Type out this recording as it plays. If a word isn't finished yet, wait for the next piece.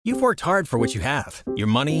You've worked hard for what you have. Your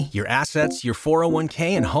money, your assets, your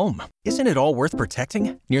 401k, and home. Isn't it all worth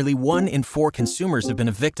protecting? Nearly 1 in 4 consumers have been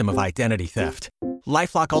a victim of identity theft.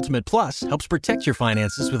 LifeLock Ultimate Plus helps protect your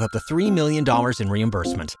finances with up to $3 million in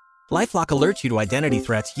reimbursement. LifeLock alerts you to identity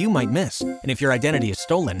threats you might miss. And if your identity is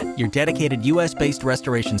stolen, your dedicated U.S.-based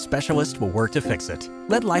restoration specialist will work to fix it.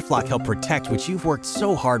 Let LifeLock help protect what you've worked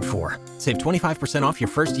so hard for. Save 25% off your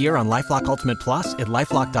first year on LifeLock Ultimate Plus at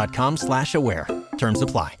LifeLock.com/aware. Terms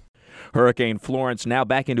apply. Hurricane Florence now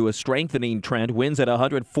back into a strengthening trend. Winds at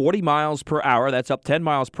 140 miles per hour. That's up 10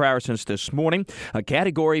 miles per hour since this morning. A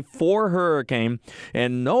Category 4 hurricane,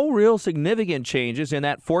 and no real significant changes in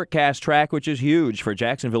that forecast track, which is huge for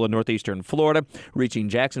Jacksonville and northeastern Florida, reaching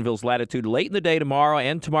Jacksonville's latitude late in the day tomorrow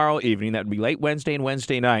and tomorrow evening. That would be late Wednesday and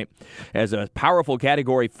Wednesday night. As a powerful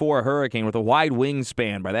Category 4 hurricane with a wide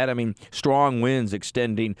wingspan. By that, I mean strong winds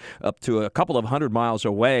extending up to a couple of hundred miles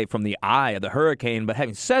away from the eye of the hurricane. But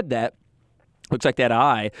having said that, looks like that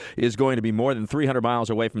eye is going to be more than 300 miles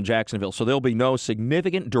away from Jacksonville, so there'll be no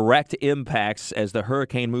significant direct impacts as the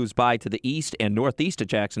hurricane moves by to the east and northeast of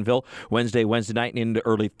Jacksonville Wednesday night and into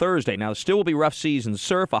early Thursday. Now, there still will be rough seas and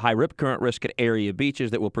surf, a high rip current risk at area beaches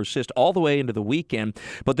that will persist all the way into the weekend,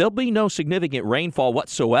 but there'll be no significant rainfall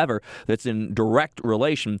whatsoever that's in direct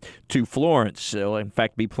relation to Florence. There'll, in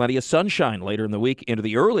fact, be plenty of sunshine later in the week into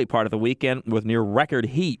the early part of the weekend with near record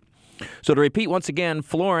heat. So to repeat once again,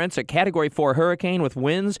 Florence, a Category 4 hurricane with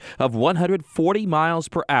winds of 140 miles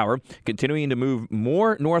per hour, continuing to move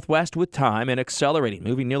more northwest with time and accelerating,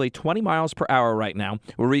 moving nearly 20 miles per hour right now,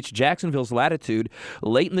 will reach Jacksonville's latitude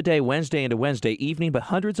late in the day Wednesday into Wednesday evening, but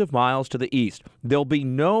hundreds of miles to the east. There'll be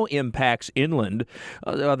no impacts inland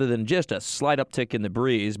other than just a slight uptick in the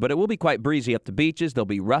breeze, but it will be quite breezy up the beaches. There'll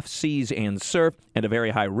be rough seas and surf and a very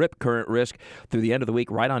high rip current risk through the end of the week,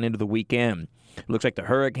 right on into the weekend. It looks like the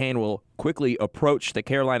hurricane will quickly approach the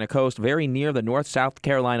Carolina coast very near the North-South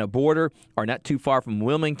Carolina border, or not too far from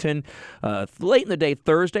Wilmington, late in the day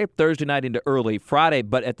Thursday night into early Friday,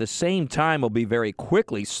 but at the same time will be very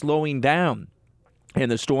quickly slowing down. And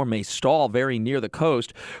the storm may stall very near the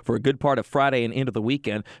coast for a good part of Friday and into the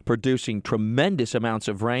weekend, producing tremendous amounts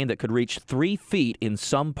of rain that could reach 3 feet in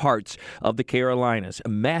some parts of the Carolinas.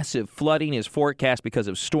 Massive flooding is forecast because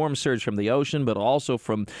of storm surge from the ocean, but also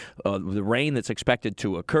from the rain that's expected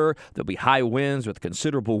to occur. There'll be high winds with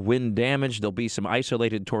considerable wind damage. There'll be some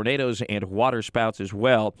isolated tornadoes and water spouts as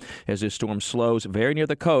well as this storm slows very near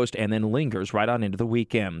the coast and then lingers right on into the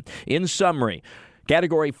weekend. In summary,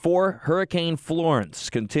 Category 4 Hurricane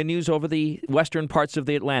Florence continues over the western parts of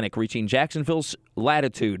the Atlantic, reaching Jacksonville's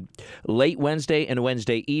latitude late Wednesday and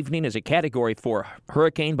Wednesday evening as a Category 4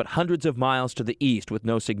 hurricane, but hundreds of miles to the east with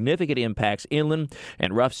no significant impacts inland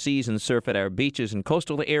and rough seas and surf at our beaches and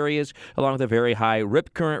coastal areas, along with a very high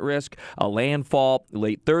rip current risk, a landfall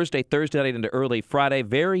late Thursday night into early Friday,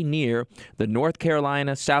 very near the North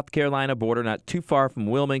Carolina, South Carolina border, not too far from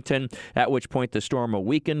Wilmington, at which point the storm will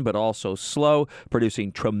weaken but also slow,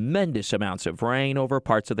 producing tremendous amounts of rain over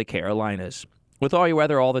parts of the Carolinas. With all your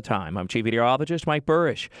weather all the time, I'm Chief Meteorologist Mike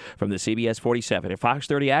Buresh from the CBS 47 at Fox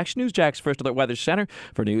 30 Action News, Jack's First Alert Weather Center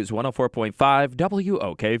for News 104.5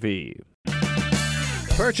 WOKV.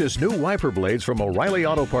 Purchase new wiper blades from O'Reilly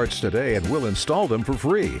Auto Parts today and we'll install them for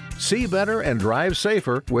free. See better and drive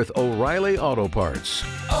safer with O'Reilly Auto Parts.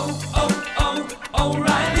 Oh, oh, oh,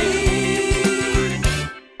 O'Reilly.